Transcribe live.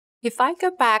If I go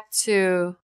back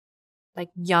to like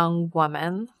young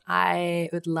woman, I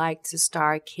would like to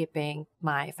start keeping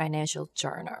my financial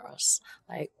journals.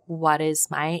 Like what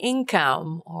is my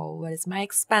income or what is my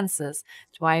expenses?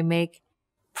 Do I make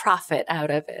profit out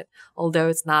of it? Although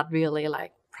it's not really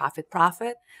like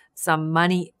profit, some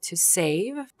money to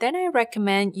save. Then I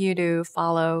recommend you to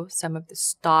follow some of the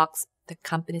stocks, the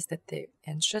companies that they're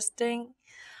interesting.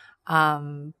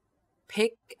 Um,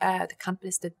 Pick the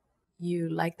companies that you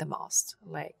like the most,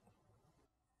 like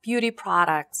beauty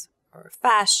products or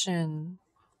fashion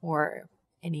or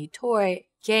any toy,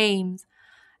 games,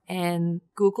 and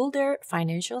Google their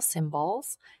financial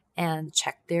symbols and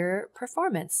check their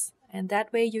performance. And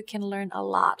that way you can learn a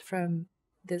lot from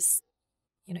this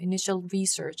initial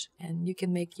research and you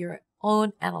can make your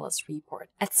own analyst report.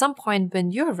 At some point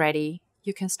when you're ready,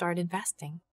 you can start investing.